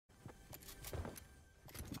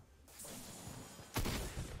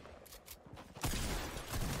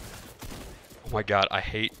my god, I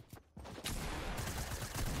hate...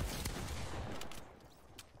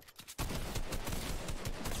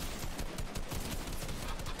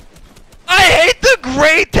 I hate the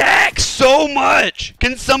gray tack so much!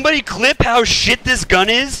 Can somebody clip how shit this gun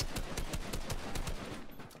is?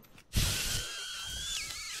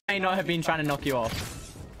 I may not have been trying to knock you off.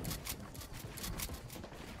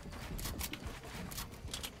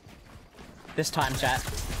 This time, chat.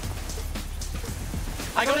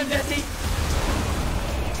 I got him, Jesse!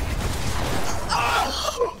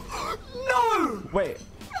 Oh! No! Wait.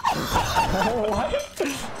 What?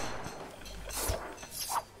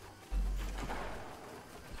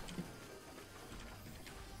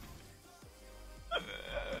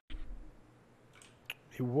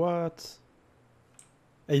 Mais what?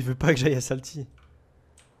 Ah, il veut pas que j'aille à Salty.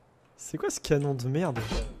 C'est quoi ce canon de merde?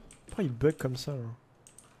 Pourquoi il bug comme ça là?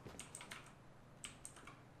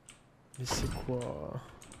 Mais c'est quoi?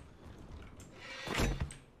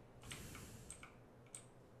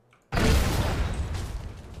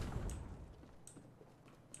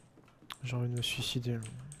 J'ai envie de me suicider.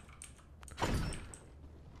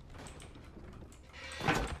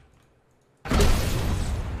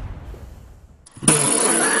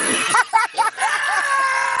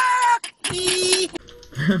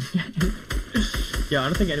 Yo, I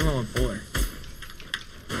don't think anyone went forward.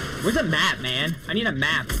 Where's the map, man? I need a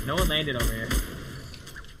map. No one landed over here.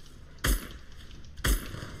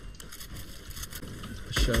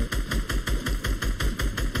 Shut.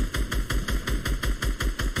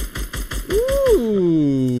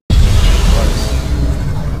 Ooh.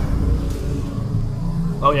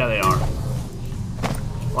 Oh yeah, they are.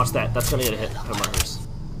 Watch that. That's gonna get a hit from runners.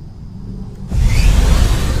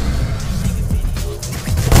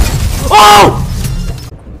 Oh!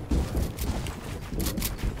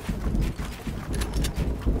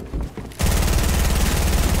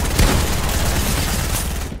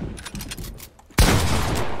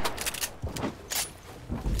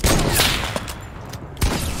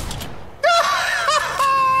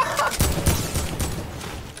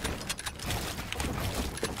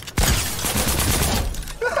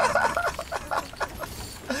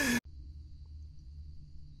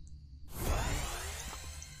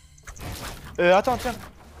 Attends, tiens.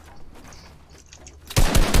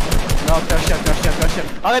 Non, fais un chien, fais un chien, fais un chien.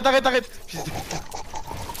 Arrête, arrête, arrête.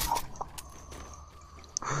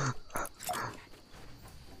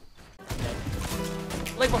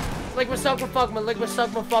 Like what's up with Fogman, like what's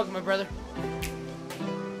up with Fogman, brother.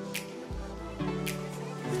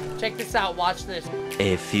 Check this out, watch this.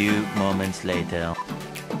 A few moments later.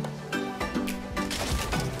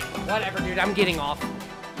 Whatever, dude, I'm getting off.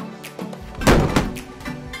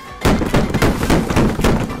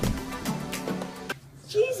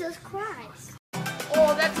 Jesus Christ.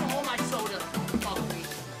 Oh, that's all my soda. Fuck me.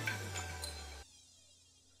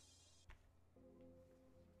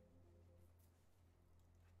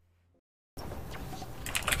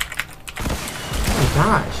 Oh my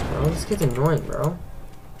gosh, bro. This kid's annoying, bro.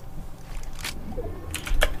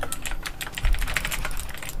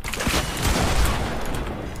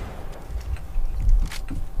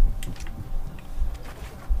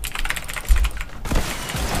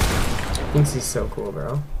 Thinks he's so cool,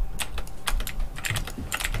 bro.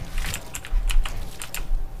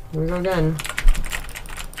 Here we go again.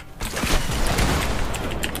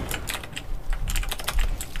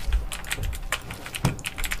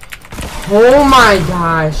 Oh my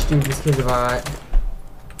gosh, dude, this kid's a bot.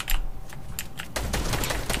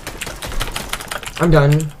 I'm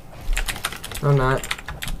done. I'm not.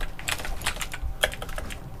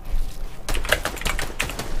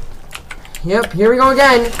 Yep, here we go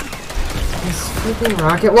again. This freaking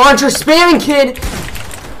rocket launcher spamming kid!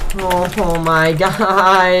 Oh my gosh.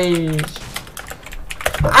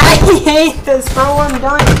 I hate this, bro. I'm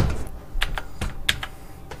done.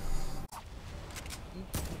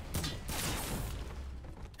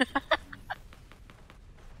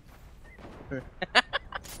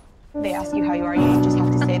 They ask you how you are, you just have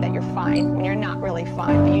to say that you're fine when you're not really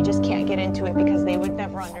fine, but you just can't get into it because they would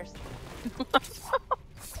never understand.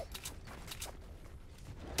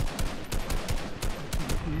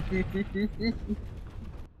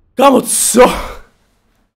 Cazzo!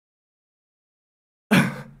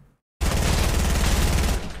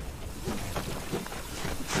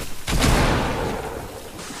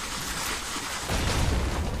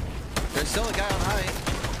 There's still a guy on high.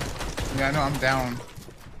 Yeah, I know, I'm down.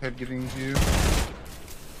 Head getting you.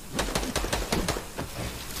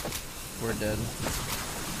 We're dead.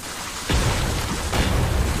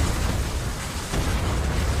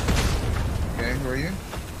 Okay, who are you?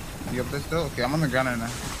 You up there still? Okay, I'm on the ground right now.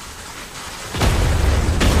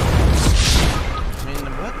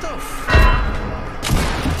 What the f?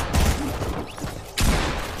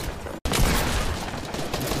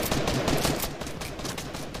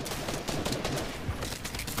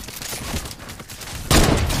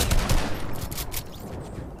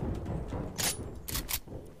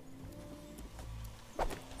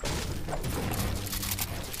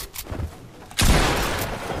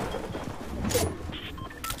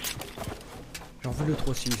 J'en veux l'autre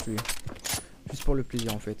aussi, je lui. Juste pour le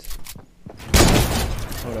plaisir en fait.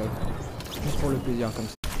 Voilà. Juste pour le plaisir comme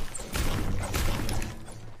ça.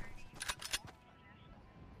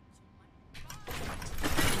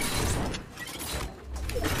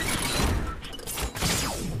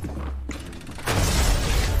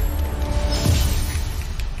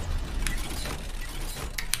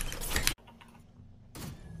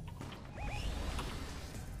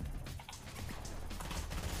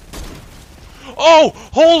 Oh!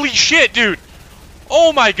 Holy shit, dude!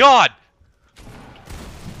 Oh my god!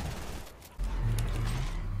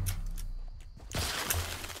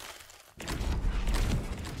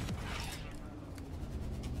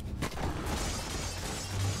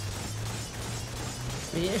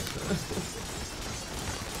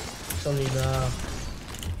 J'en ai marre.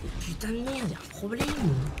 Putain de merde, y'a un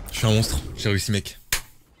problème. Je suis un monstre, j'ai réussi mec.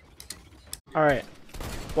 Alright.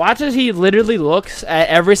 Watch as he literally looks at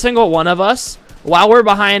every single one of us while we're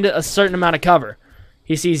behind a certain amount of cover.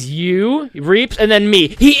 He sees you, Reaps, and then me.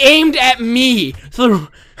 He aimed at me!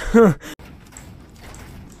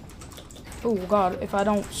 Oh god, if I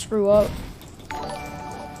don't screw up.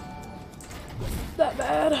 That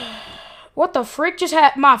bad. What the frick just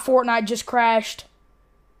happened? My Fortnite just crashed.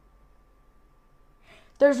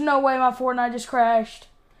 There's no way my Fortnite just crashed.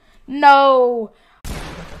 No!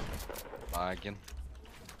 Lagen.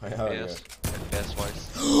 Yes. FPS wise.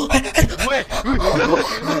 Wait!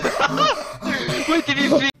 Wait, did you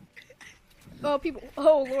see? Oh, people.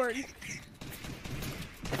 Oh, Lord.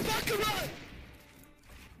 Fuck him up!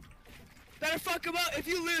 Better fuck him up if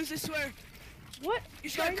you lose, I swear. What? You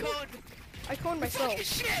just got coned. I coned myself. Fucking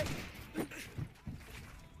shit!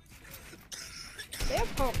 They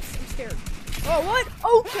have pumps. I'm scared. Oh, what?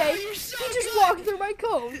 Okay. You're so he just good. walked through my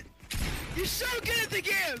cone. You're so good at the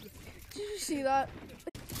game! Did you see that?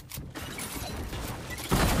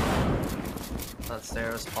 That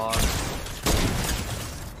stairs pod.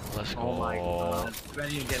 Let's go. Oh my god.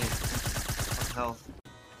 Ready to get it. Health.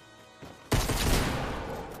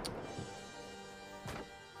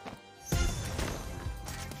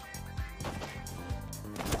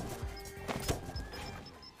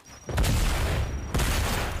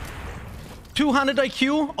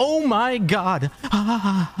 IQ? Oh my god.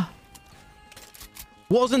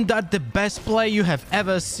 Wasn't that the best play you have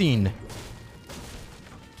ever seen?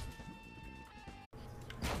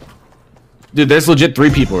 Dude, there's legit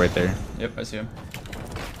 3 people right there. Yep, I see him.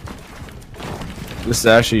 This is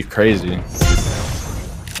actually crazy.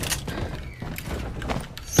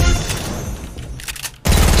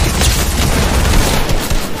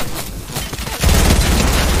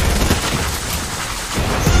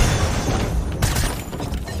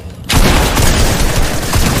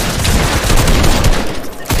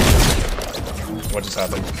 What just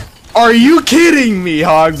happened? Are you kidding me,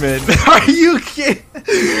 Hogman? Are you kidding?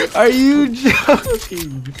 Are you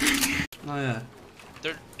joking? Oh yeah.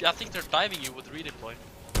 I think they're diving you with redeploy.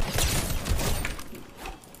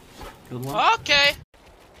 Good one. Okay.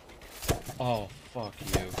 Oh, fuck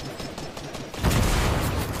you.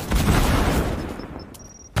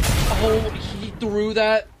 Oh, he threw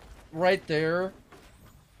that right there.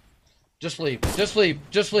 Just sleep. Just sleep.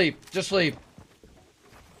 Just sleep. Just sleep.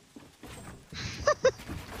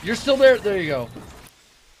 You're still there. There you go.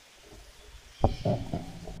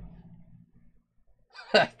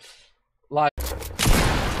 Live.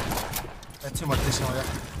 Too much this one.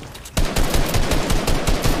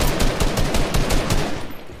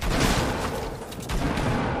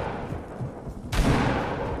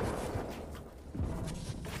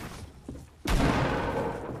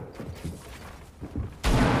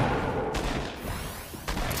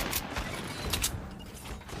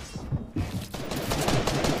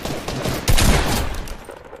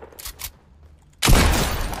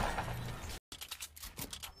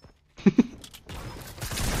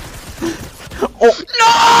 Oh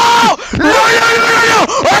no! No! No! No!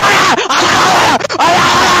 No! No!